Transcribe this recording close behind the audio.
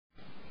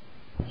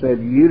said,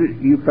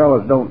 you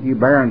fellas don't, you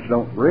barons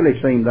don't really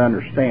seem to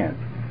understand.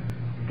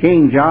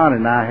 King John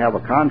and I have a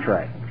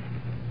contract.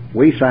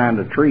 We signed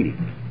a treaty.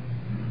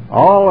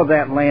 All of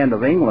that land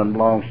of England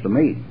belongs to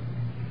me.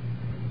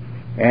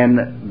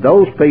 And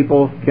those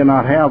people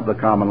cannot have the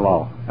common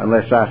law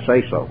unless I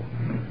say so.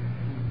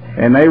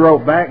 And they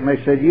wrote back and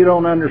they said, you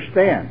don't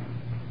understand.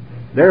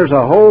 There's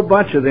a whole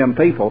bunch of them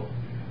people,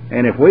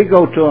 and if we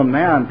go to them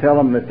now and tell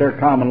them that their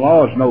common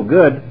law is no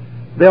good,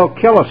 they'll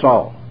kill us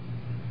all.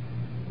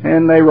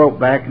 And they wrote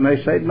back and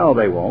they said, no,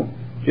 they won't.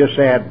 Just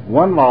add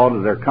one law to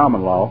their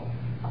common law,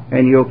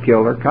 and you'll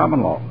kill their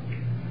common law.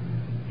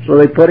 So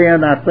they put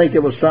in, I think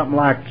it was something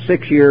like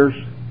 6 years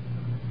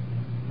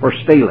for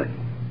stealing.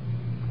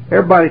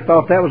 Everybody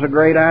thought that was a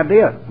great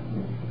idea.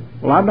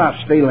 Well, I'm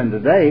not stealing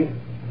today,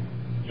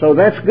 so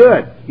that's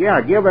good. Yeah,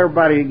 give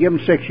them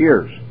 6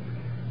 years.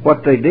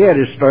 What they did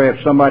is,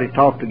 if somebody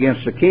talked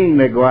against the king,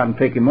 they'd go out and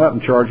pick him up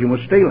and charge him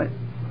with stealing.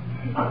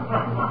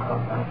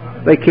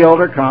 They killed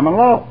their common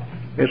law.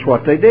 It's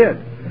what they did.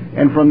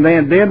 And from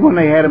then when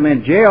they had them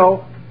in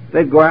jail,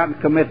 they'd go out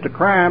and commit the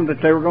crime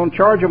that they were going to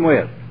charge them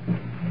with.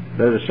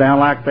 Does it sound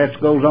like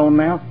that goes on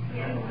now?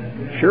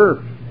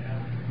 Sure.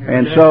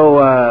 And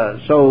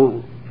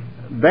so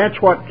that's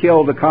what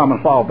killed the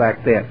common law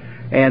back then.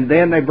 And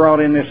then they brought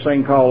in this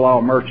thing called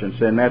law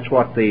merchants, and that's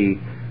what the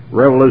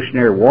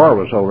Revolutionary War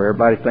was over.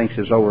 Everybody thinks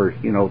it's over,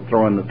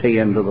 throwing the tea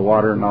into the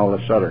water and all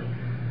this other.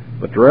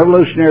 But the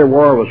Revolutionary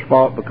War was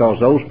fought because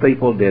those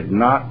people did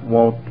not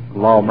want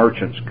law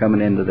merchants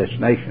coming into this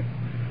nation.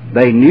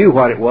 They knew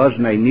what it was,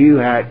 and they knew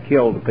how it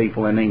killed the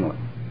people in England.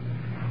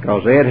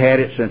 Because they had had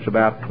it since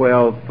about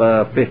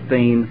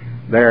 15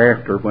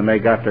 thereafter, when they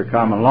got their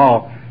common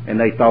law, and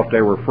they thought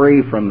they were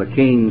free from the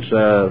king's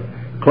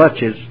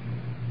clutches.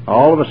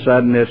 All of a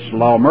sudden this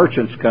law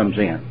merchants comes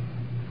in,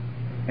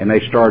 and they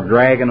start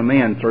dragging them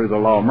in through the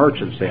law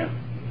merchants in.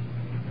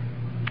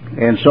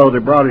 And so they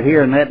brought it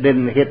here, and that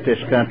didn't hit this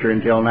country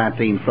until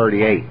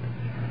 1938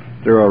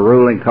 through a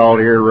ruling called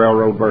Erie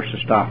Railroad versus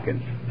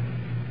Tompkins.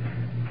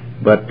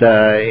 But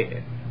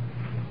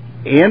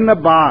in the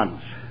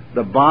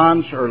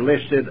bonds are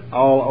listed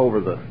all over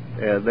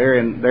they're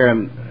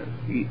in,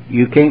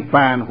 you can't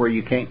find where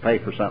you can't pay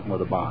for something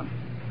with a bond.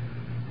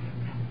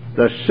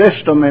 The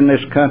system in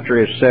this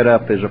country is set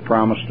up as a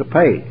promise to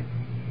pay.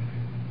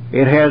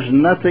 It has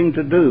nothing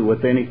to do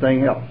with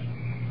anything else.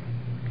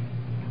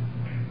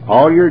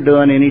 All you're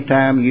doing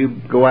anytime you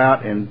go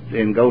out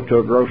and go to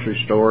a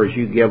grocery store is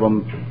you give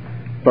them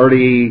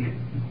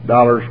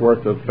 $30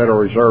 worth of Federal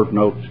Reserve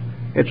notes.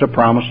 It's a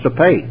promise to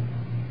pay.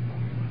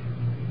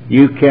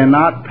 You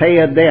cannot pay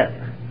a debt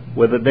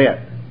with a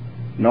debt,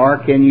 nor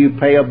can you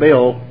pay a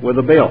bill with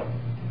a bill.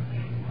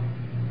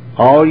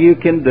 All you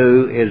can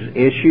do is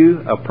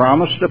issue a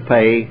promise to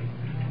pay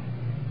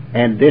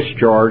and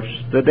discharge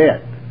the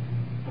debt.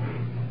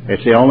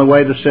 It's the only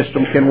way the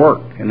system can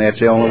work, and that's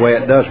the only way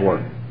it does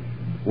work.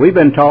 We've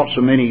been taught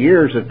so many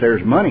years that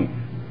there's money.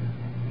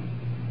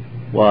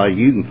 Well,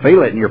 you can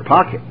feel it in your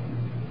pocket.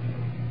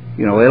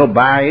 It'll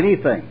buy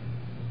anything.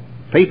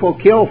 People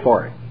kill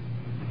for it.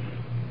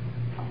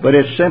 But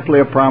it's simply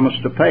a promise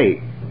to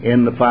pay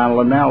in the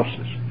final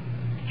analysis.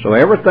 So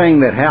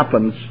everything that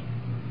happens,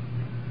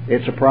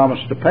 it's a promise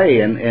to pay.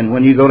 And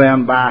when you go down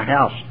and buy a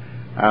house,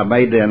 I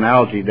made the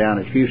analogy down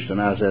at Houston.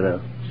 I was at a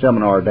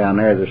seminar down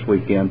there this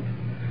weekend.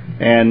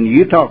 And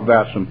you talk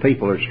about some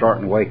people that are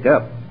starting to wake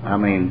up. I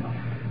mean,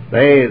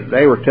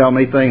 they were telling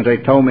me things they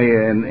told me,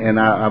 and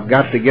I've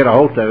got to get a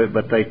hold of it,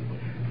 but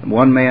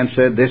one man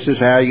said, this is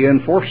how you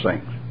enforce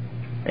things.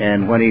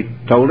 And when he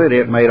told it,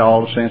 it made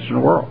all the sense in the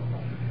world.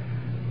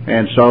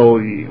 And so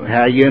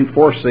how you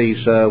enforce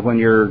these when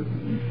you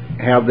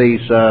have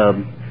these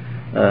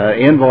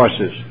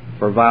invoices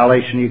for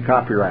violation of your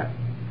copyright.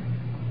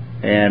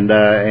 And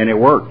it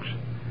works.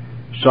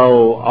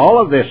 So all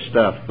of this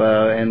stuff,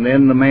 and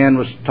then the man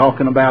was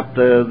talking about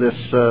the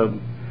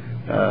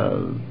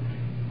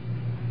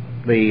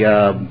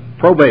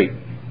probate,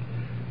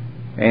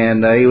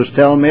 and he was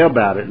telling me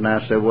about it, and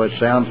I said, well, it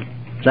sounds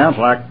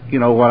like he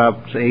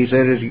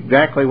said is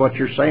exactly what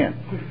you're saying.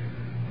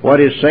 What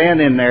he's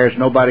saying in there is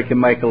nobody can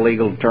make a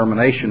legal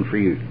determination for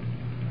you.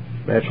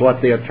 That's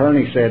what the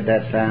attorney said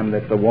that time,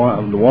 that the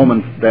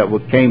woman that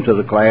came to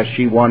the class,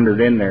 she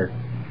wandered in there.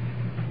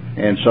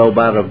 And so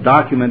by the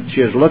document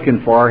she was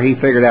looking for, he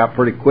figured out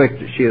pretty quick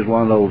that she is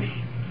one of those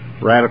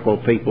radical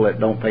people that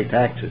don't pay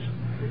taxes.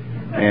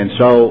 And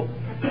so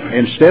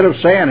instead of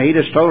saying, he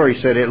just told her, he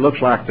said, it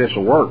looks like this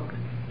will work.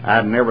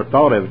 I'd never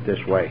thought of it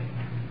this way.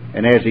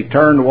 And as he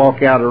turned to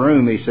walk out of the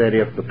room, he said,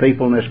 if the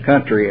people in this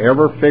country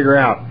ever figure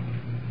out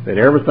that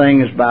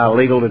everything is by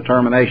legal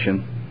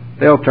determination,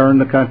 they'll turn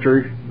the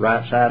country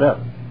right side up.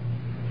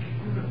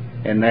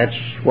 And that's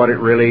what it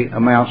really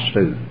amounts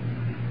to.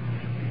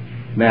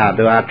 Now,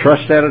 do I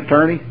trust that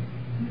attorney?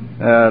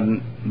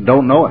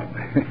 Don't know him.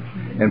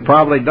 And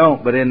probably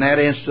don't, but in that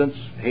instance,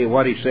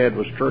 what he said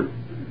was true.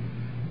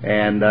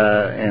 And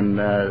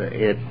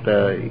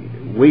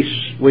we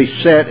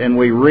sit and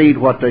we read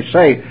what they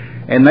say,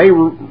 and they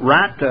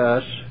write to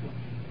us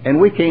and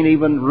we can't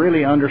even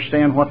really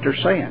understand what they're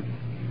saying.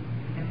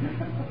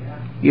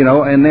 You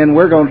know, and then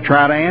we're going to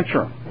try to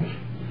answer them.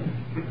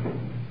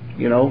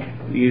 You know,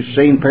 you've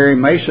seen Perry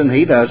Mason,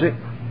 he does it.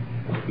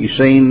 You've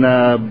seen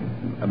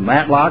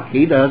Matlock,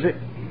 he does it.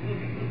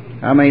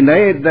 I mean,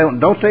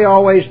 don't they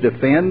always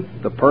defend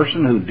the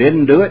person who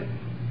didn't do it?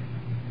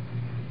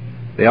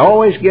 They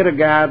always get a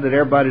guy that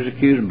everybody's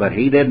accusing, but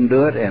he didn't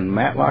do it, and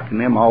Matlock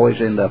and them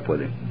always end up with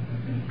him.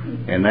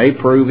 And they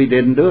prove he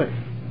didn't do it.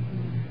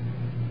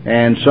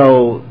 And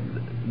so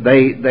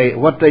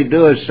what they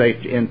do is they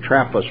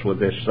entrap us with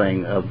this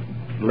thing of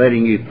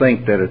letting you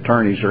think that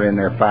attorneys are in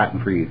there fighting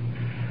for you.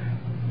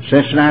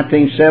 Since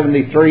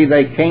 1973,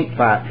 they can't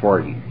fight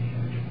for you.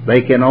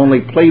 They can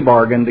only plea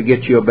bargain to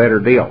get you a better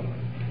deal.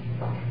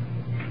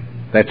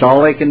 That's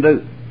all they can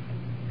do.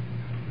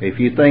 If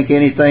you think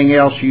anything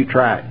else, you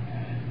try it.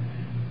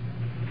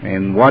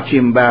 And watch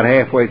him about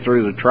halfway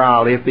through the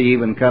trial, if he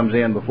even comes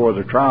in before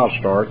the trial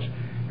starts,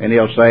 and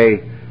he'll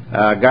say,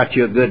 I got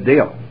you a good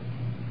deal.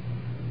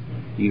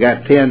 You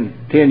got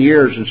 10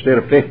 years instead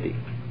of 50.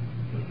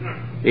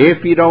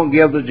 If you don't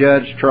give the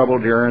judge trouble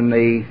during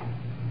the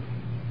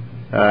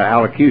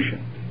allocution.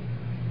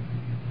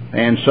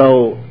 And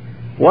so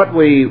what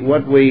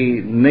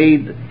we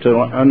need to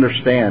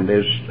understand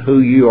is who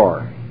you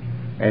are,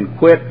 and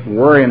quit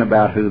worrying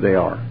about who they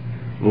are.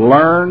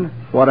 Learn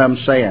what I'm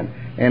saying.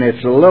 And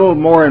it's a little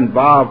more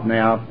involved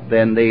now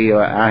than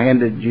I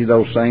handed you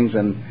those things,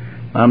 and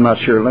I'm not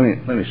sure.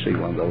 Let me see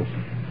one of those.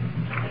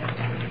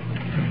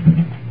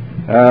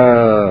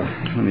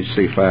 Let me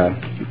see if I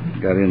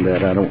got in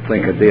that. I don't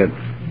think I did.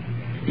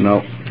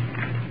 No.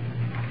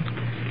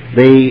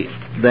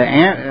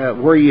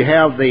 Where you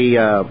have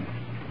the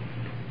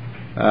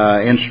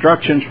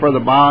instructions for the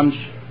bonds,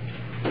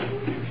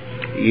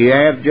 you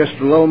add just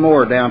a little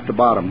more down at the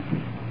bottom,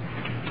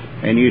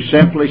 and you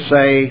simply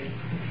say,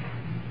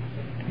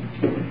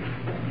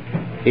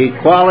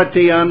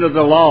 equality under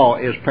the law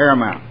is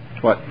paramount.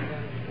 What?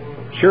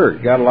 Sure,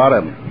 got a lot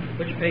of them.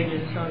 Which page is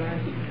this on?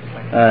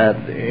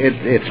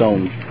 It's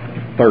on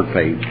third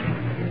page.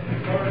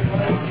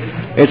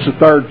 It's the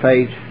third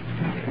page.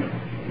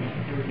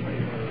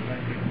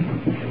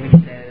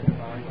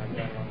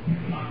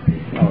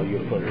 Oh, you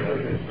put it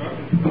over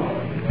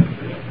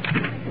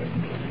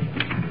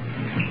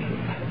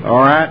there. All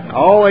right.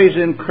 Always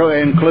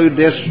include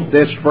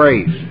this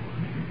phrase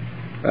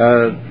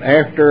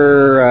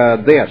after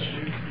this.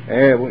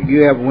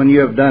 When you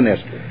have done this.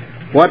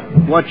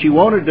 What you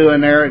want to do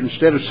in there,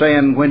 instead of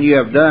saying when you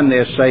have done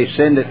this, say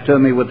send it to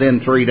me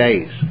within 3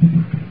 days.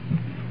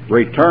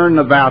 Return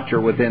the voucher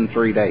within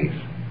 3 days.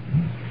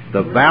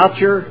 The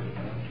voucher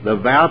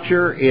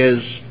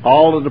is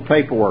all of the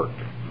paperwork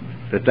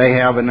that they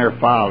have in their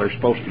file. They're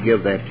supposed to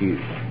give that to you.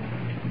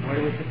 Where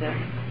do we put that?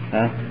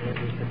 Huh? Where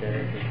do we put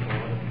that?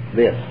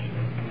 This.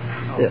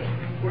 Oh. This.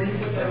 Where do you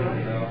put that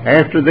right?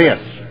 After this.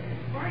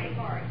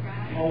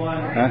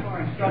 Huh?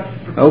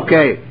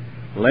 Okay,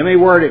 let me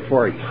word it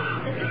for you,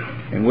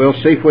 and we'll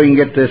see if we can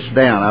get this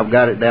down. I've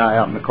got it down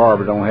out in the car,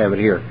 but don't have it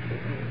here.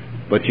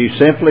 But you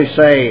simply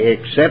say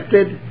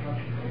accepted,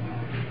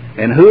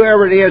 and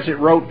whoever it is that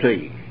wrote to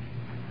you,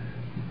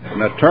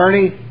 an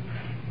attorney,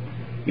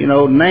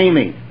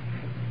 naming,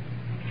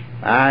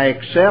 I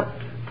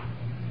accept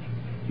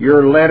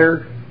your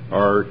letter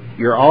or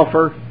your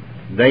offer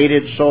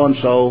dated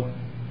so-and-so,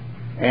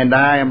 and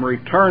I am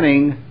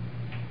returning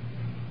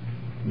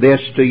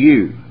this to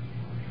you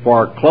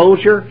for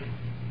closure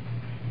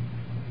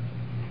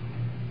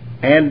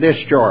and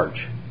discharge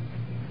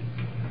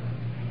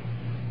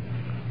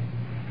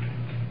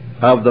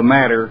of the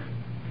matter,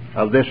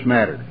 of this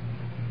matter.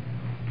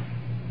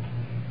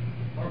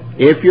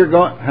 If you're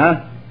going,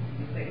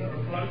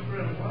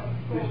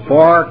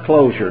 for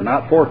closure,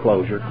 not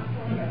foreclosure.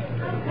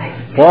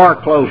 For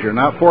closure,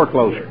 not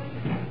foreclosure.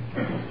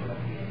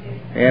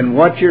 And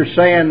what you're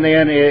saying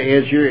then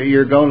is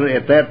you're going to,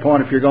 at that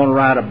point, if you're going to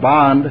write a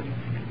bond,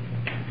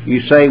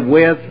 you say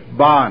with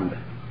bond,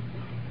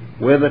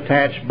 with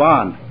attached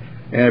bond.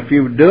 And if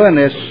you're doing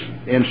this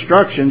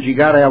instructions, you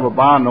got to have a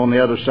bond on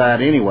the other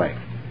side anyway.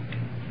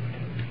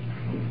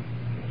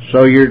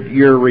 So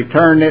you're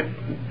returning it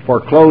for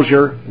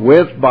closure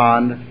with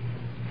bond,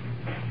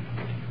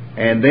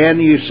 and then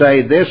you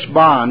say this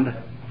bond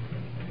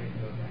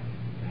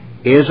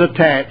is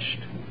attached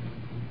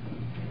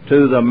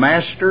to the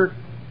master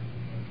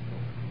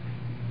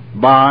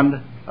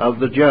bond of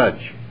the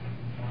judge.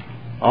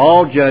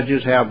 All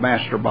judges have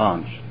master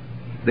bonds.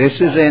 This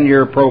is in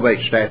your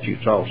probate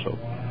statutes also.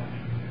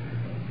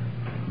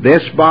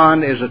 This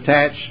bond is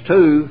attached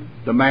to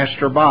the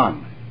master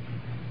bond.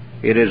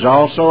 It is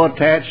also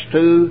attached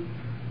to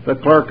the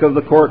clerk of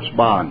the court's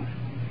bond.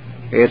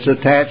 It's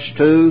attached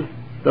to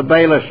the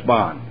bailiff's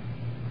bond.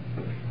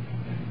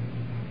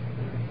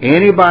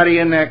 Anybody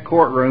in that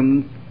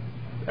courtroom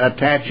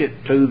attach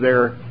it to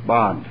their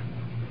bond.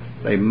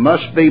 They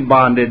must be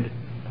bonded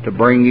to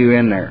bring you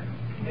in there.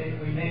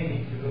 We may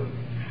need to go.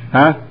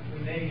 Huh? We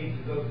may need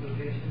to go through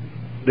this.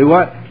 Do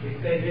what? We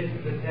say this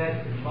is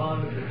attached to the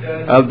bond of the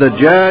judge. Of the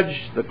judge,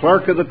 the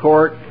clerk of the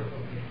court,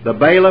 the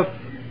bailiff,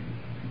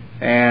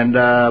 and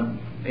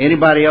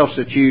anybody else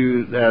that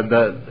you,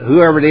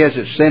 whoever it is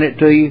that sent it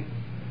to you.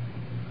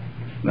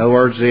 In other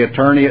words, the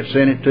attorney that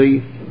sent it to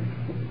you.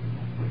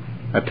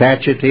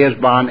 Attach it to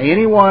his bond.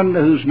 Anyone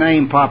whose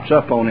name pops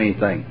up on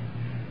anything,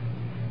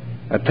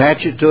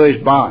 attach it to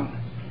his bond.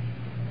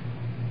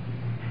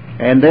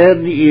 And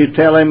then you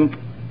tell him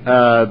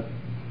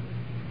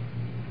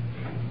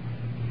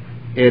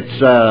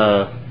it's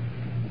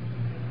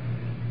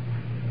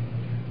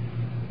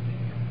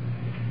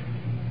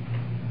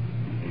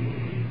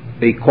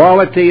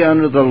equality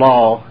under the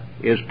law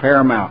is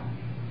paramount.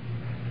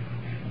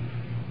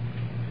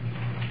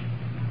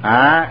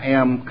 I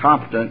am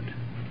competent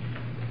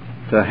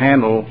to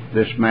handle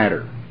this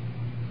matter.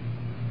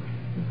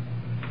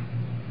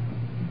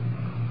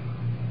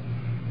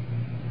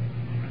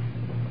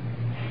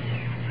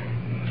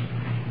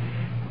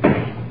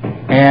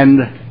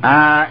 And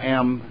I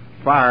am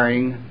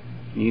firing,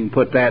 you can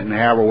put that in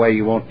however way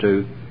you want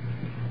to.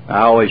 I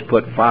always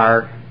put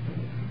fire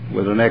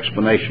with an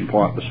exclamation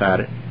point beside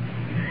it.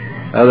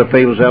 Other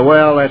people say,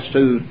 well, that's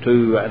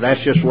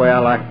that's just the way I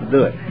like to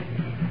do it.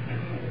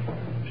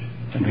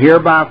 I'm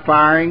hereby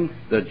firing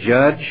the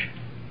judge,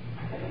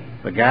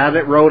 the guy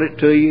that wrote it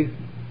to you,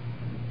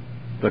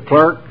 the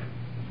clerk,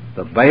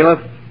 the bailiff,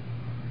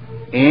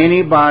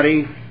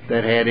 anybody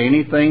that had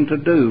anything to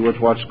do with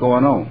what's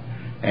going on.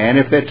 And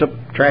if it's a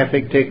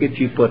traffic ticket,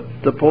 you put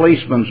the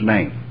policeman's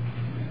name.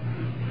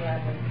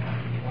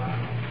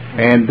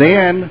 And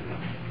then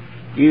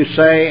you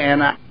say,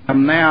 and I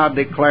am now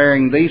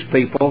declaring these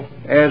people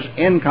as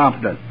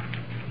incompetent.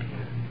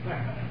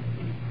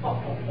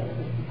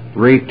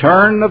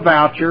 Return the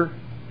voucher.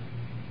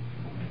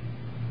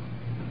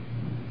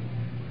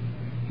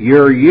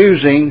 You're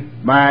using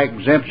my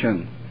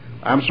exemption.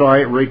 I'm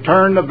sorry,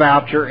 return the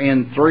voucher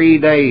in 3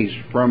 days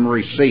from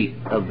receipt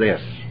of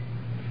this.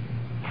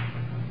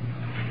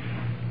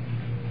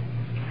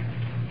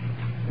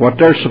 What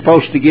they're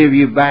supposed to give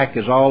you back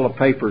is all the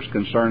papers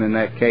concerning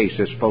that case.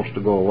 It's supposed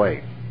to go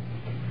away.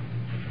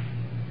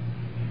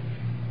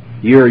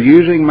 You're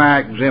using my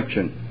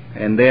exemption,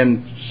 and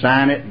then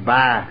sign it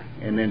by,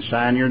 and then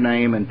sign your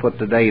name and put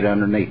the date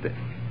underneath it.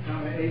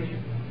 Comma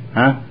agent?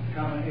 Huh?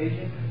 Comma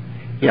agent?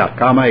 Yeah,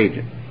 comma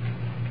agent.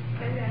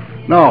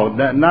 No,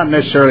 not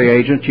necessarily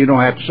agent. You don't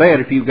have to say it.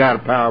 If you've got a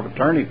power of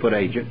attorney, put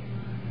agent.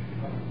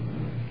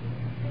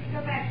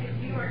 Go back to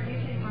you are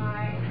using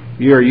my...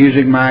 You're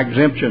using my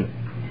exemption,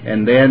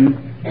 and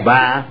then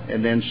by,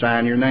 and then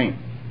sign your name.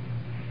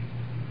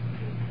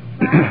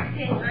 I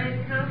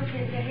am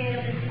competent to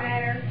handle this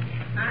matter.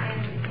 I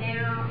am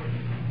now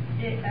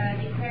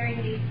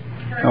declaring these...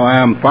 No, I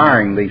am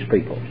firing these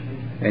people,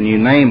 and you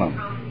name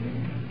them.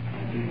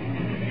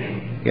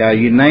 Yeah,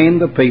 you name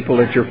the people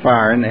that you're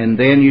firing, and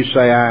then you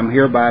say, I am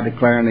hereby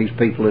declaring these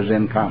people as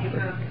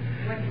incompetent.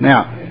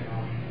 Now,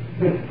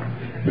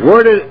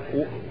 what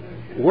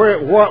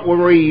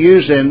were we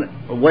using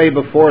way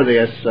before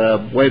this,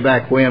 way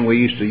back when we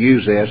used to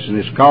use this, and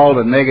it's called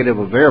a negative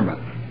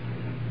averment.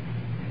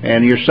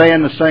 And you're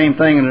saying the same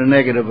thing in a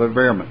negative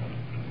averment.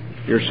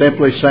 You're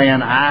simply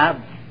saying, I,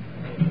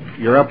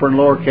 your upper and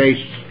lower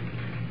case,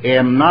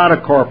 am not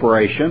a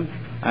corporation.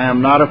 I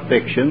am not a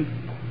fiction.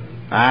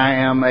 I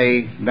am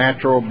a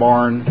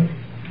natural-born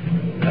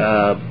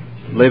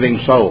living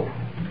soul.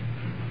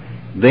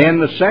 Then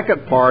the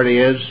second part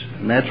is,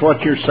 and that's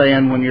what you're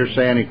saying when you're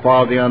saying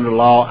equality under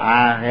law,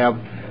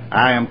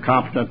 I am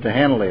competent to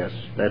handle this.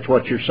 That's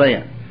what you're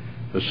saying.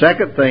 The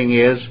second thing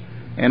is,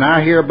 and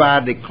I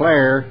hereby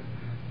declare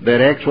that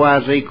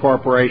XYZ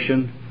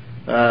Corporation,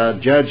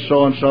 Judge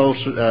so-and-so,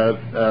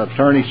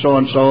 Attorney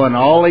so-and-so, and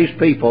all these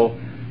people,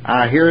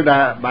 I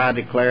hereby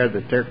declare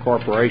that they're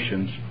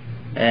corporations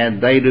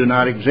and they do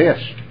not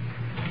exist.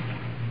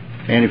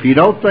 And if you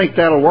don't think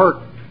that'll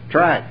work,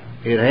 try it.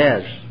 It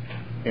has.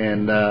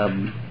 And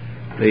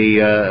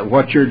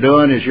what you're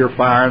doing is you're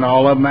firing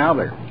all of them out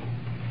there.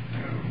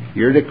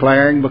 You're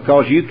declaring,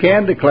 because you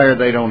can declare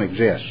they don't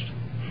exist.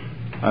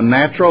 A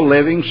natural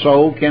living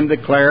soul can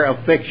declare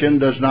a fiction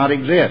does not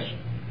exist.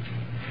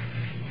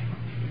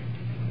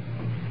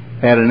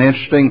 Had an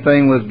interesting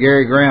thing with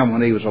Gary Graham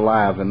when he was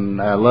alive,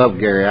 and I love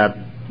Gary. I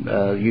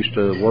used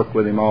to work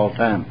with him all the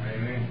time.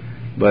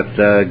 But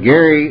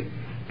Gary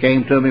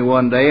came to me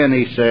one day and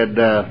he said,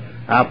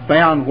 I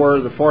found where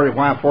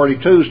why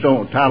 42s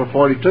don't, Title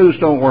 42s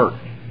don't work.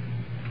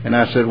 And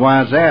I said,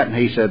 why is that? And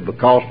he said,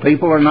 because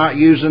people are not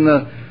using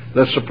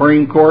the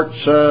Supreme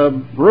Court's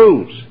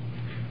rules.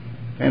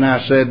 And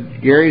I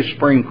said, Gary,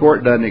 Supreme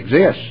Court doesn't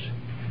exist.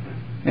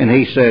 And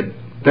he said,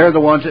 they're the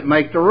ones that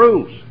make the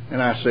rules.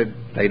 And I said,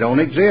 they don't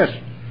exist.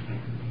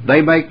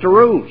 They make the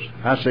rules.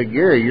 I said,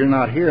 Gary, you're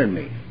not hearing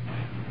me.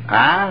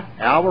 I,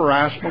 Albert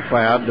Rice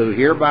McLeod, do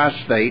hereby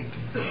state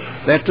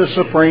that the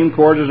Supreme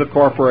Court is a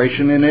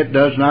corporation and it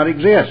does not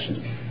exist.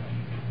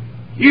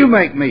 You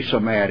make me so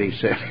mad, he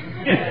said.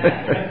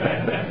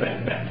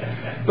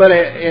 But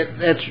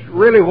it's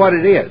really what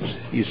it is,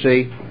 you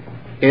see.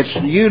 It's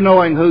you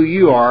knowing who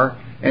you are,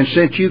 and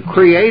since you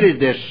created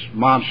this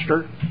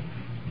monster,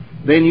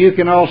 then you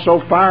can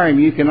also fire him.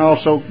 You can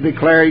also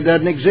declare he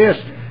doesn't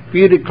exist. If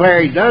you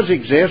declare he does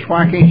exist,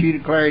 why can't you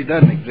declare he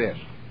doesn't exist?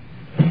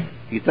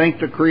 You think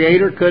the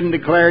Creator couldn't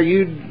declare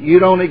you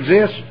don't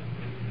exist?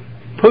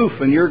 Poof,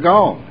 and you're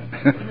gone.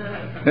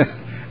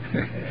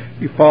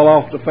 You fall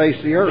off the face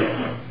of the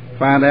earth.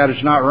 Find out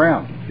it's not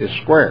round. It's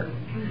square.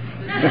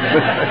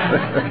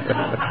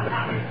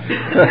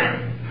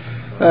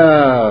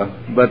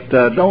 But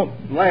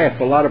don't laugh.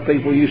 A lot of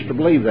people used to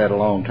believe that a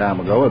long time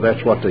ago.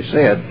 That's what they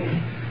said.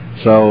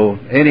 So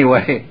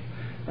anyway,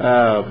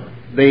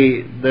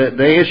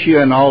 the issue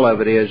in all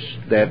of it is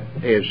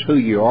who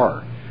you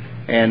are,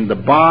 and the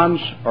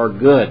bonds are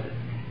good.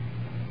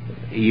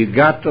 You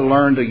got to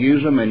learn to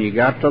use them, and you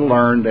got to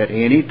learn that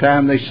any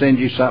time they send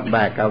you something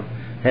back. I've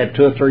had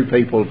 2 or 3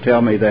 people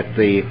tell me that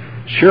the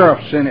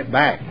sheriff sent it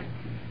back,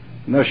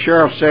 and the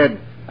sheriff said,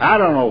 "I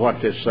don't know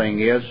what this thing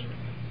is.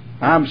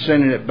 I'm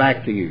sending it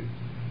back to you.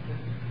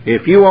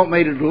 If you want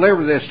me to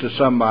deliver this to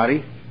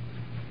somebody,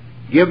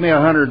 give me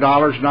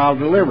 $100 and I'll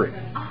deliver it."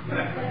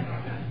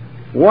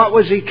 What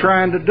was he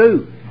trying to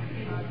do?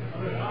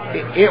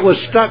 It was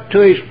stuck to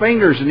his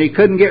fingers and he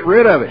couldn't get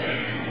rid of it.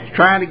 He's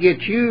trying to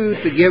get you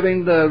to give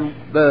him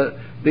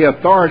the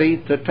authority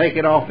to take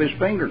it off his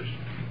fingers.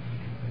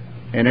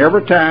 And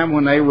every time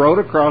when they wrote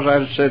across,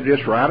 I said,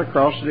 just write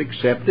across it,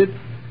 accepted,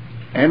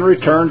 and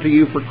return to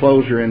you for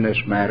closure in this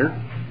matter,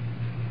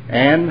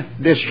 and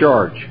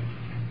discharge,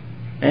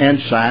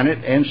 and sign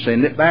it and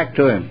send it back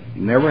to him.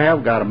 You never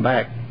have got them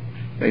back.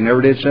 They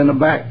never did send them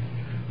back.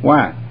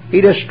 Why?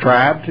 He just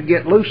tried to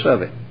get loose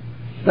of it.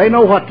 They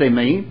know what they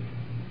mean.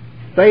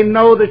 They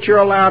know that you're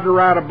allowed to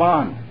write a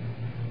bond.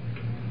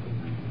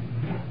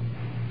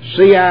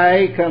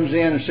 CIA comes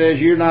in and says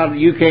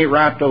you can't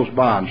write those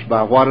bonds.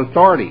 By what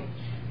authority?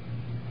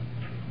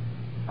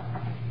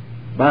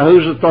 By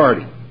whose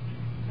authority?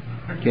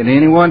 Can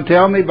anyone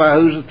tell me by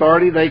whose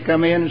authority they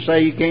come in and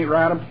say you can't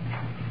write them?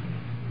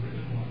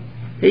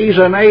 He's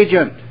an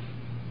agent.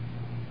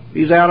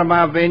 He's out of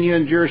my venue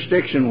and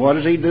jurisdiction. What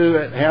does he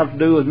have to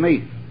do with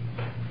me?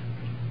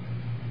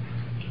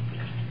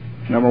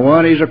 Number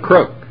one, he's a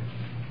crook.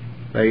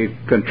 They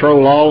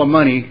control all the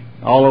money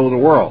all over the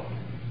world.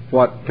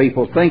 What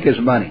people think is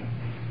money.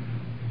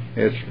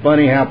 It's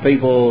funny how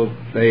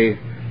they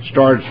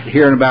start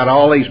hearing about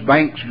all these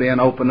banks being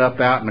opened up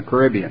out in the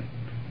Caribbean.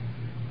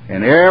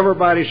 And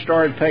everybody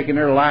started taking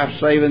their life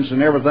savings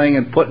and everything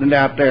and putting it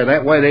out there.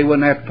 That way they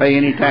wouldn't have to pay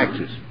any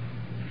taxes.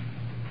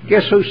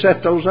 Guess who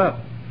set those up?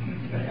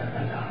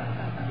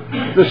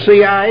 The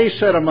CIA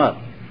set them up.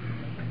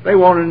 They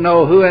wanted to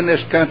know who in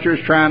this country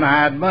is trying to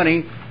hide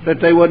money that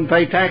they wouldn't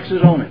pay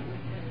taxes on it.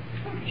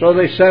 So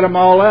they set them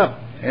all up.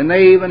 And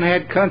they even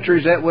had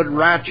countries that would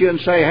write you and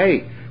say,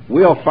 hey,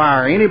 we'll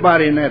fire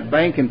anybody in that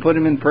bank and put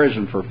him in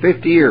prison for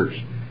 50 years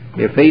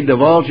if he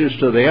divulges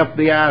to the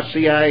FBI,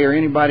 CIA, or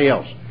anybody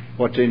else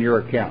what's in your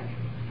account.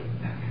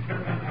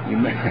 You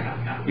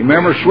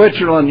remember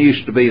Switzerland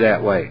used to be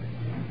that way.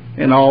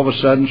 And all of a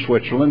sudden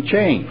Switzerland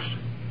changed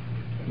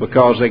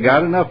because they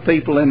got enough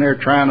people in there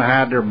trying to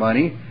hide their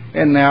money,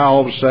 and now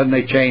all of a sudden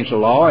they changed the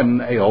law and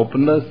they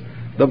opened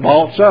the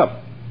vaults up.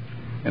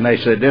 And they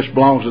said, this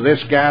belongs to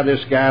this guy,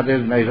 this,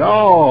 and they said,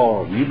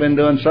 oh, you've been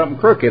doing something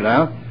crooked,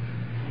 huh?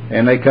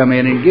 And they come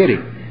in and get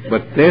him.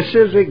 But this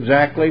is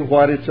exactly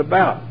what it's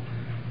about.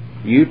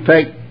 You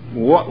take,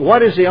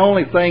 what is the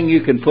only thing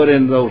you can put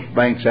in those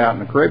banks out in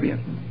the Caribbean?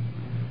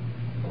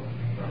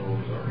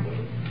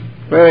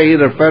 Well,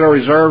 either Federal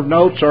Reserve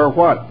notes or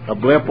what? A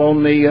blip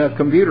on the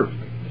computer.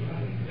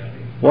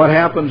 What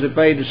happens if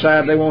they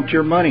decide they want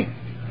your money?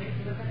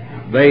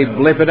 They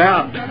blip it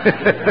out.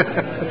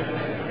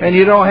 And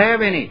you don't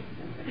have any.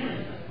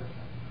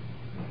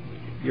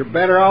 You're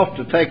better off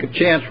to take a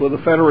chance with the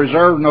Federal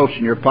Reserve notes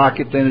in your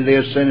pocket than it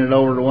is sending it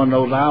over to one of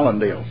those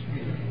island deals.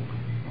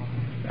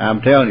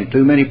 I'm telling you,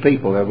 too many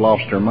people have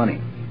lost their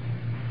money.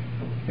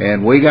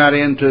 And we got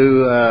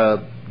into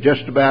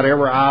just about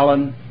every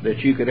island that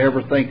you could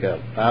ever think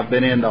of. I've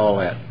been into all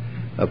that,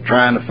 of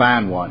trying to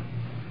find one.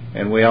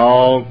 And we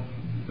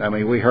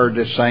heard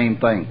this same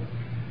thing.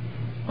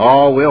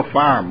 Oh, we'll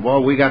fire them.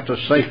 Well, we got the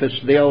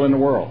safest deal in the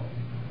world.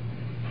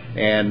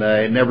 And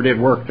it never did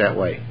work that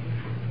way.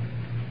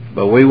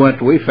 But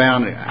we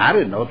found, I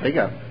didn't know, they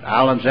got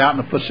islands out in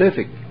the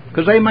Pacific,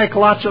 because they make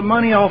lots of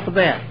money off of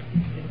that.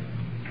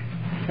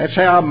 That's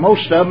how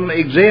most of them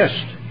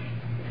exist.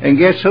 And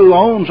guess who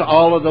owns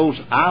all of those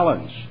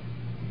islands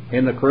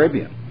in the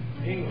Caribbean?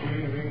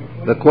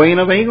 The Queen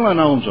of England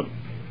owns them.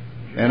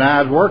 And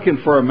I was working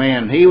for a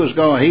man. He was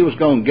going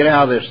to get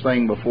out of this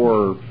thing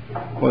before,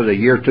 what was it,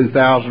 year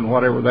 2000,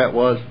 whatever that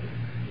was.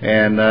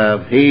 And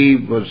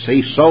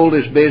he sold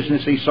his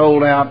business. He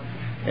sold out,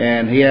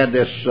 and he had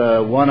this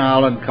one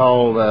island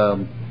called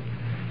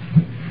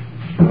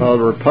the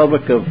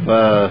Republic of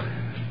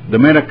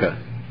Dominica.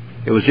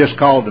 It was just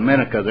called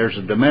Dominica. There's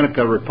a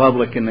Dominica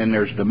Republic, and then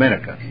there's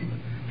Dominica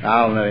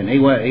Island, and he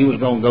was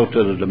going to go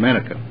to the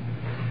Dominica.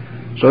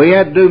 So he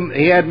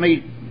had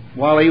me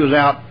while he was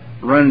out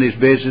running his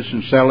business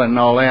and selling and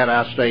all that.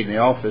 I stayed in the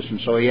office,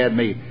 and so he had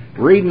me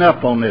reading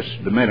up on this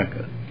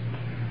Dominica.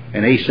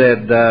 And he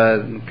said,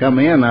 come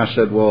in. I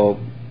said, well,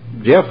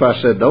 Jeff,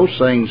 I said, those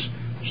things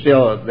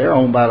still, they're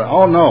owned by the,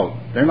 oh no,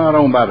 they're not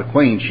owned by the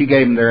Queen. She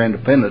gave them their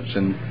independence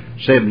in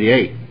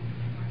 78.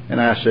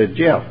 And I said,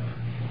 Jeff,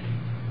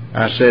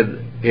 I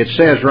said, it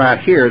says right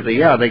here that,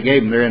 yeah, they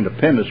gave them their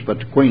independence, but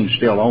the Queen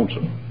still owns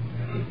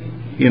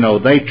them. You know,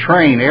 they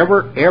train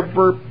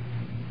every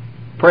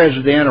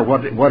president or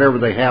whatever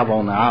they have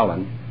on the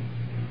island,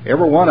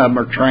 every one of them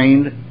are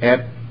trained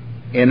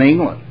in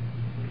England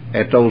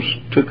at those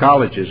 2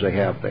 colleges they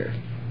have there.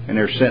 And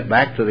they're sent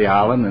back to the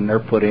island and they're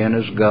put in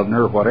as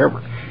governor or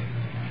whatever.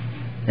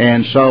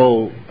 And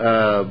so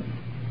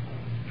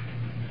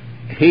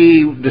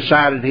he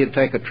decided he'd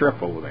take a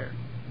trip over there.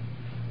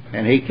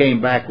 And he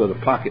came back with a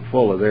pocket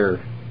full of their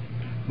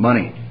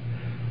money.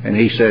 And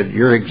he said,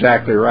 you're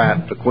exactly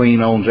right. The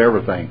Queen owns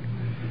everything.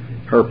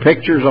 Her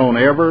picture's on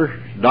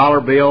every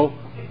dollar bill.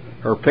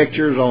 Her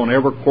picture's on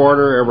every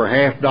quarter, every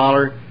half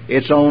dollar.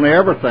 It's on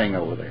everything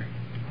over there.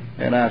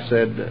 And I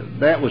said,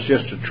 that was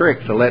just a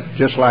trick to let,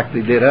 just like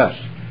they did us.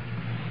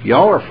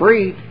 Y'all are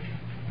free,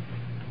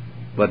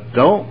 but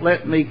don't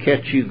let me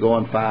catch you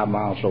going 5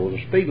 miles over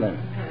the speed limit.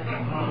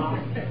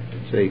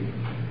 See?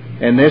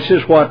 And this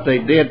is what they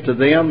did to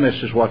them.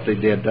 This is what they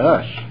did to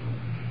us.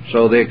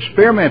 So the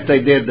experiment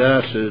they did to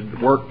us has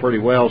worked pretty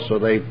well, so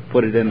they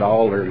put it into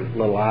all their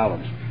little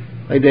islands.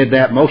 They did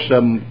that. Most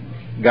of them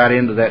got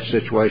into that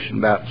situation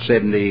about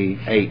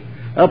 78.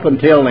 Up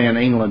until then,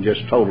 England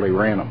just totally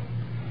ran them.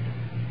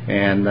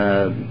 And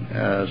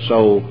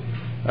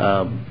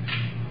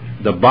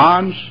the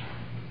bonds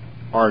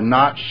are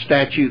not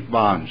statute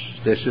bonds.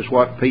 This is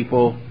what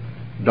people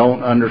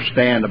don't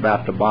understand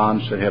about the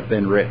bonds that have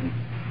been written.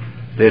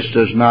 This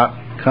does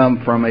not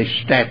come from a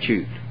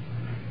statute.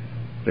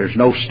 There's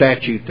no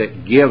statute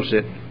that gives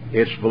it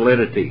its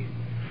validity.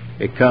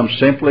 It comes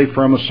simply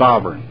from a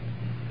sovereign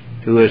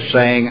who is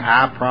saying,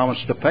 I promise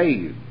to pay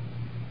you.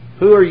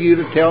 Who are you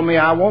to tell me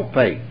I won't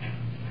pay?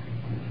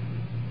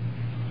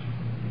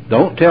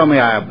 Don't tell me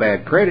I have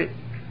bad credit.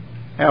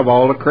 I have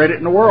all the credit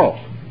in the world.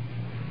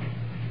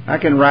 I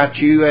can write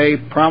you a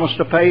promise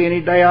to pay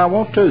any day I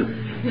want to.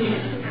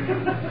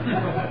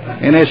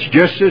 And it's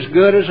just as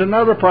good as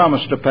another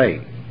promise to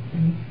pay.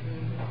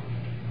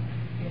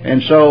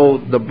 And so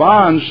the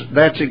bonds,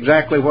 that's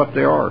exactly what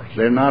they are.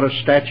 They're not a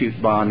statute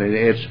bond.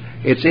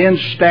 It's in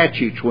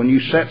statutes. When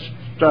you set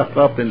stuff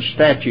up in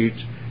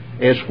statutes,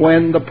 it's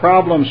when the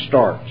problem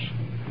starts.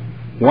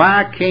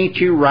 Why can't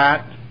you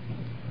write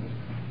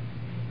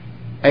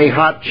a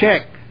hot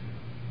check?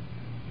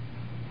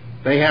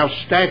 They have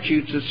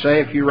statutes that say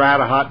if you write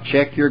a hot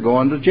check, you're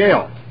going to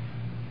jail.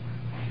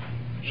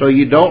 So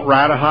you don't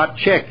write a hot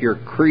check. You're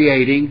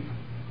creating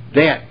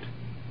debt.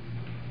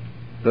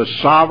 The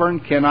sovereign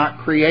cannot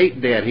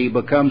create debt. He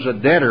becomes a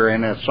debtor,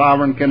 and a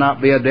sovereign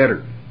cannot be a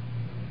debtor.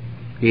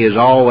 He is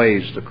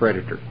always the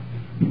creditor.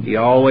 He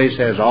always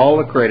has all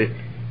the credit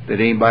that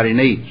anybody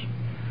needs.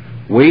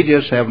 We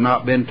just have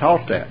not been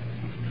taught that.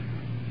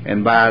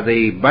 And by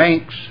the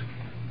banks,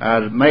 I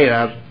made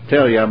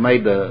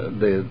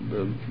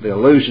the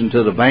allusion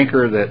to the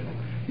banker that,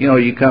 you know,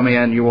 you come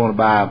in, you want to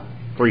buy a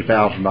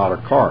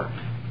 $3,000 car.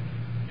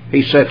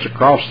 He sits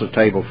across the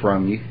table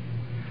from you,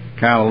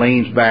 kind of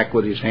leans back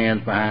with his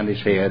hands behind his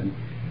head,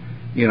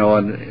 you know,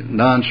 and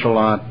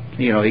nonchalant,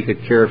 you know, he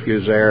could care if you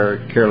was there, or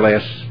care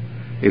less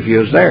if you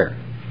was there.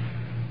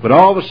 But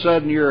all of a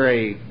sudden you're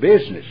a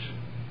business,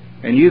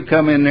 and you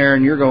come in there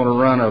and you're going to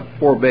run a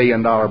 $4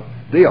 billion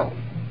deal.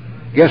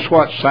 Guess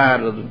what side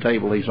of the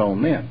table he's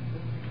on then?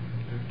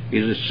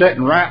 He's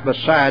sitting right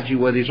beside you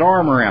with his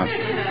arm around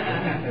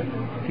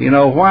you. You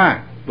know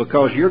why?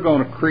 Because you're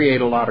going to create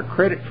a lot of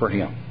credit for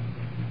him.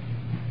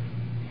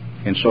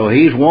 And so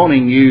he's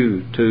wanting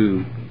you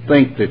to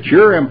think that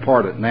you're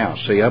important now.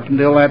 See, up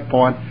until that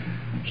point,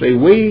 see,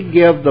 we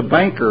give the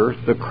banker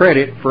the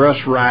credit for us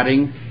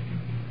writing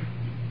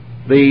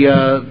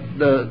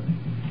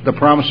the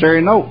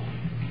promissory note.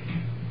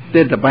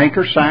 Did the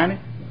banker sign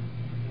it?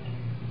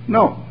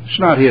 No, it's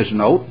not his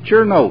note, it's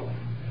your note.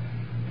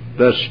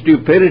 The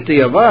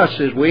stupidity of us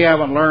is we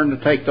haven't learned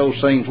to take those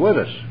things with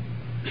us.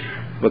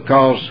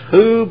 Because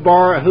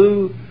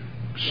who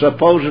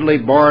supposedly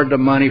borrowed the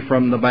money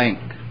from the bank?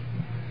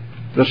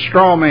 The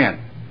straw man,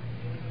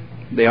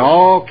 the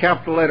all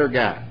capital letter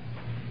guy.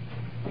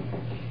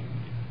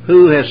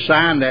 Who has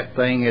signed that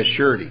thing as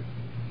surety?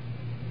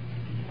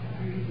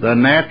 The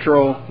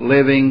natural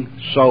living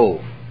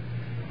soul.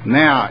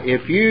 Now,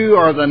 if you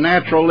are the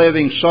natural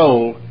living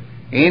soul,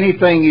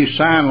 anything you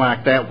sign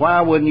like that,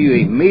 why wouldn't you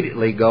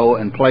immediately go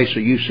and place a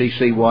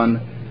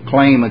UCC1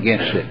 claim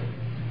against it?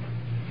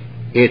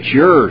 It's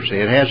yours.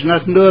 It has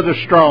nothing to do with the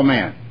straw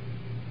man.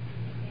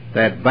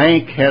 That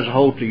bank has a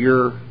hold to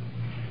your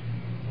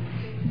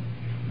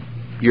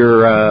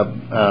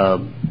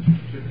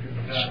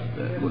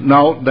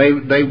no,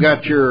 they've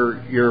got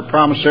your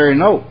promissory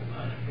note.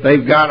 They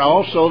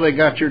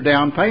got your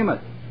down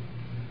payment.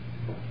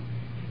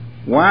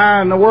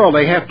 Why in the world?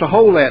 They have to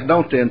hold that,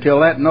 don't they, until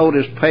that note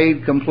is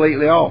paid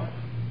completely off.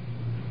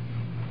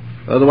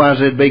 Otherwise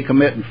they'd be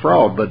committing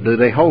fraud. But do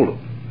they hold it?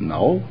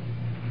 No.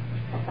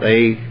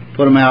 They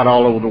put them out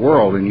all over the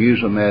world and use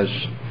them as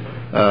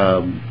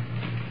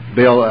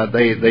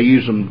they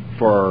use them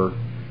for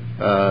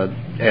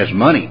as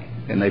money,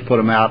 and they put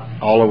them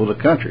out all over the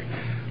country.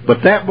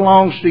 But that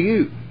belongs to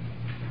you.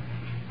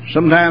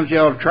 Sometimes you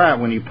ought to try it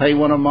when you pay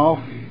one of them off.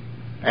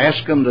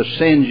 Ask them to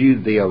send you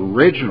the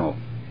original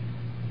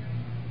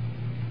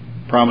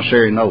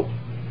promissory note,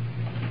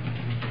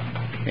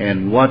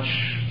 and watch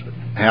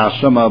how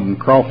some of them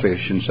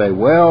crawfish and say,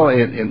 well,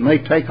 it may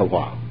take a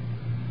while,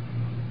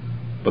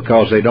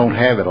 because they don't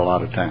have it a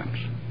lot of times.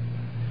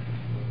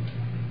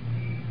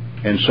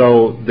 And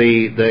so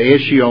the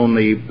issue on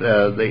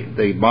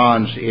the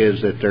bonds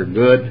is that they're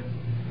good.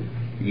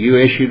 You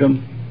issued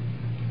them.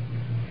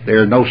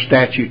 There are no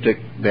statutes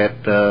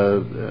that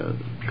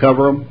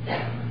cover them.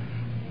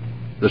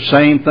 The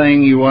same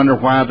thing, you wonder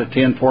why the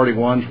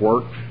 1041s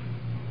work.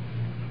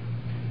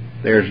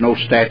 There's no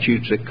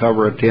statutes that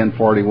cover a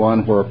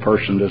 1041 where a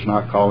person does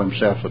not call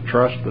himself a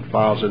trust but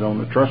files it on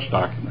the trust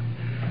document.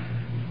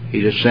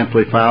 He just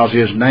simply files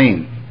his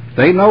name.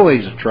 They know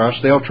he's a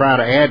trust. They'll try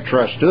to add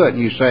trust to it,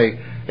 and you say,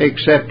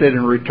 accept it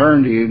and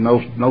return to you.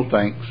 No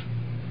thanks.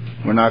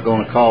 We're not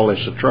going to call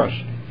this a trust.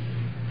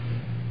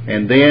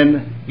 And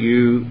then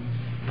you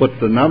put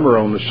the number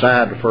on the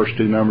side, the first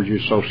two numbers, your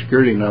Social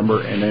Security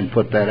number, and then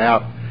put that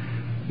out.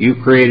 You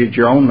created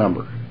your own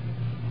number.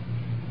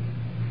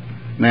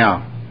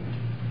 Now,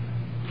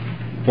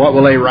 what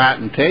will they write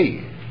and tell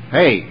you?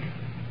 Hey,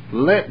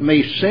 let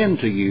me send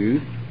to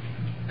you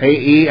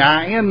a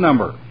EIN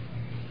number.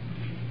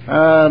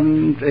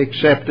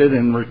 Accepted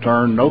and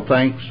returned. No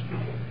thanks.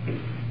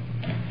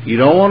 You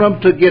don't want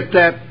them to get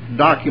that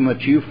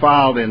document you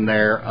filed in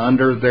there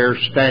under their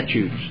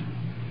statutes.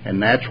 And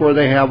that's where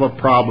they have a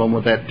problem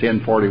with that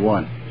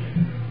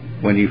 1041.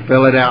 When you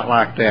fill it out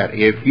like that,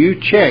 if you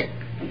check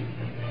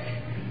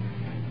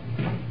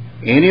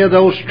any of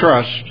those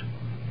trusts,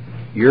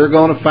 you're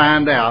going to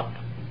find out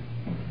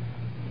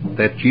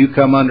that you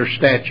come under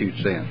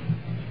statutes then.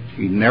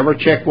 You never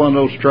check one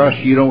of those trusts.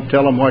 You don't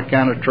tell them what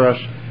kind of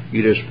trust.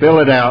 You just fill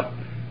it out.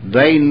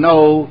 They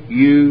know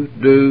you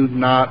do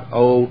not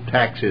owe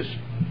taxes.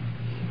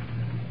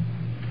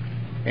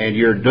 And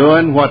you're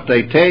doing what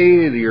they tell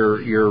you.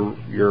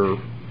 You're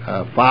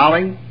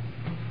filing,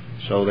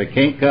 so they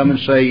can't come and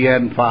say you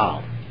hadn't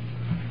filed.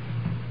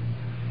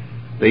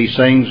 These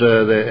things,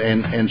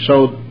 and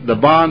so the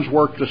bonds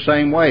work the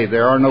same way.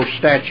 There are no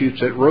statutes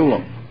that rule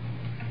them.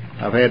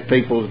 I've had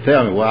people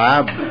tell me,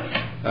 well,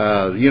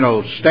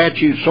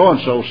 statute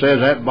so-and-so says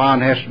that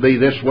bond has to be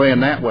this way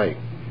and that way.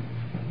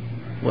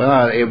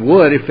 Well, it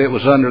would if it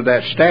was under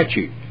that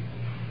statute,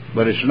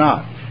 but it's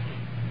not.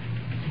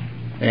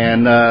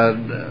 And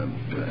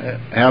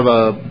have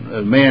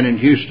a man in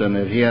Houston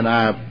that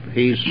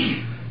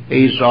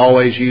he's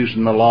always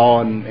using the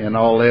law and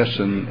all this,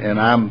 and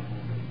I'm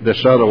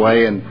this other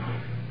way, and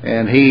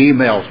he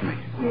emails me.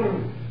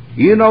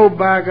 You know,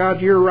 by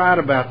God, you're right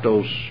about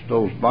those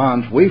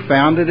bonds. We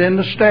found it in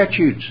the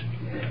statutes.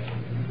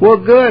 Well,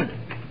 good.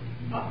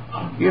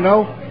 You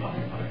know,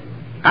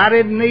 I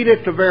didn't need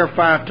it to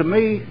verify it to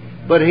me,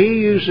 but he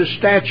uses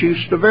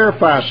statutes to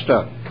verify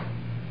stuff.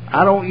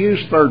 I don't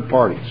use third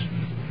parties.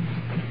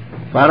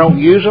 If I don't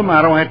use them,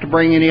 I don't have to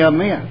bring any of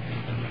them in.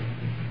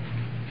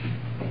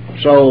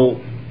 So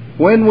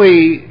when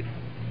we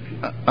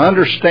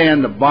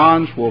understand the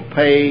bonds will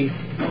pay,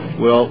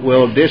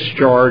 will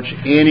discharge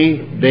any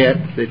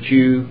debt that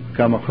you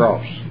come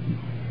across,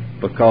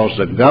 because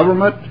the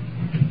government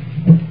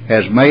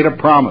has made a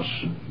promise.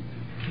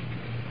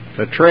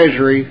 The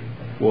Treasury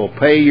will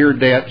pay your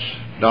debts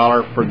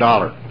dollar for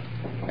dollar,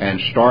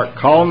 and start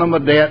calling them a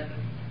debt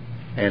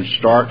and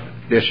start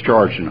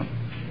discharging them.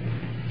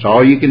 So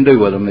all you can do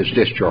with them is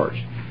discharge.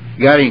 If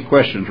you got any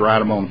questions, write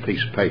them on a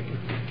piece of paper,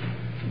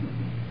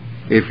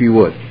 if you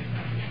would.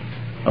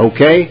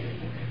 Okay?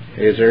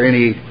 Is there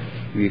any,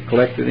 have you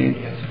collected any?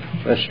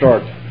 Let's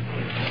start.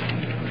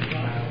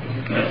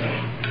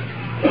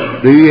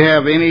 Do you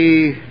have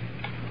any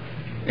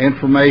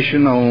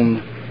information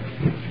on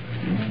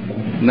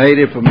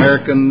Native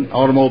American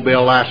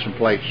automobile license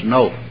plates?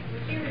 No.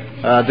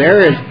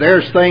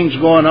 There's things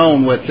going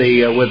on with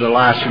the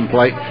license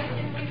plate.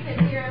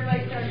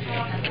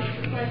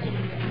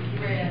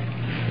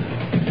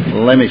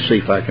 Let me see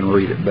if I can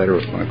read it better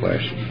with my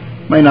glasses.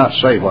 May not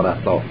say what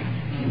I thought.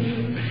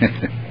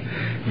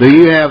 Do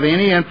you have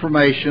any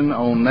information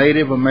on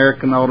Native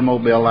American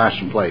automobile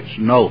license plates?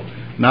 No,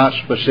 not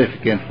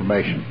specific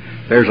information.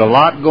 There's a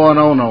lot going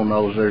on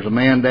those. There's a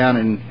man down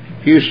in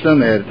Houston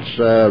that's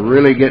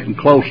really getting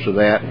close to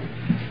that,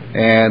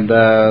 and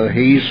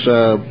he's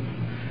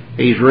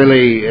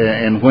really,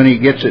 and when he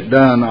gets it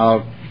done,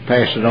 I'll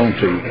pass it on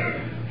to you.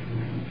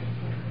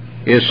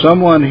 Is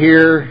someone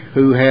here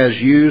who has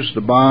used the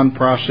bond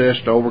process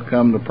to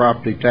overcome the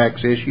property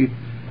tax issue?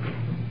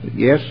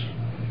 Yes?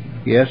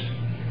 Yes?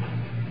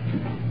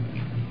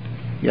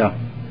 Yeah.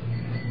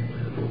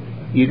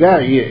 You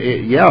got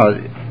it. Yeah,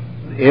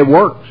 it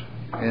works.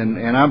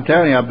 And I'm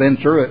telling you, I've been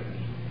through it.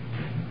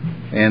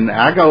 And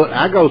I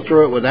go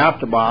through it without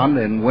the bond,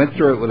 and went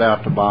through it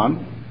without the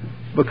bond.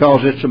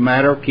 because it's a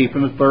matter of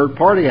keeping a third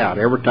party out.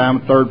 Every time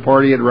a third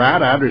party would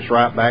write, I'd just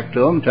write back to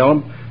them and tell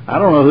them, I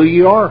don't know who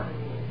you are.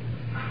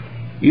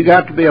 You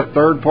got to be a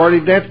third party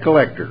debt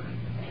collector.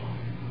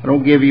 I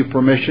don't give you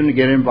permission to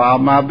get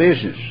involved in my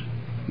business.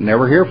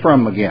 Never hear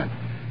from them again.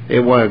 It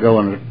will go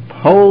in a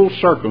whole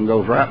circle and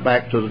goes right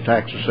back to the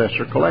tax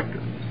assessor collector.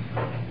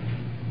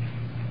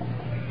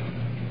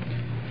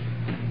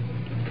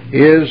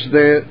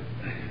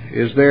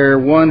 Is there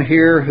one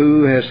here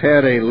who has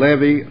had a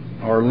levy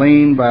or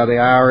lien by the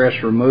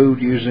IRS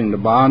removed using the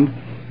bond?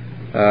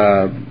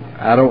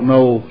 I don't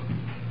know.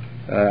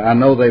 I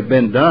know they've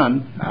been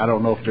done. I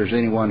don't know if there's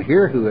anyone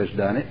here who has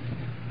done it.